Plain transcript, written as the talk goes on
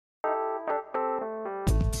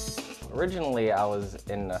Originally, I was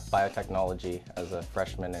in biotechnology as a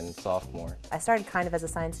freshman and sophomore. I started kind of as a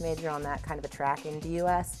science major on that kind of a track into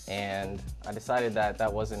US. And I decided that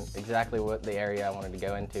that wasn't exactly what the area I wanted to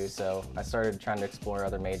go into, so I started trying to explore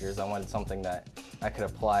other majors. I wanted something that I could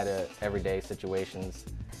apply to everyday situations.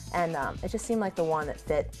 And it just seemed like the one that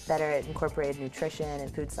fit better. It incorporated nutrition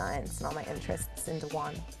and food science and all my interests into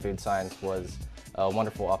one. Food science was a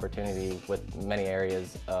wonderful opportunity with many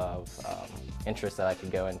areas of interest that I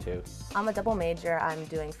could go into. I'm a double major. I'm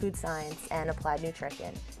doing food science and applied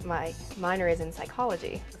nutrition. My minor is in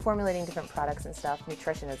psychology. Formulating different products and stuff,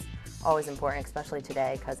 nutrition is always important, especially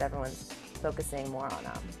today because everyone's focusing more on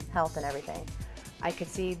health and everything. I could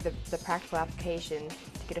see the practical application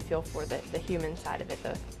to get a feel for the human side of it,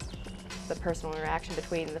 the personal interaction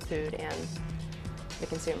between the food and the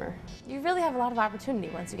consumer. You really have a lot of opportunity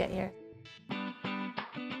once you get here.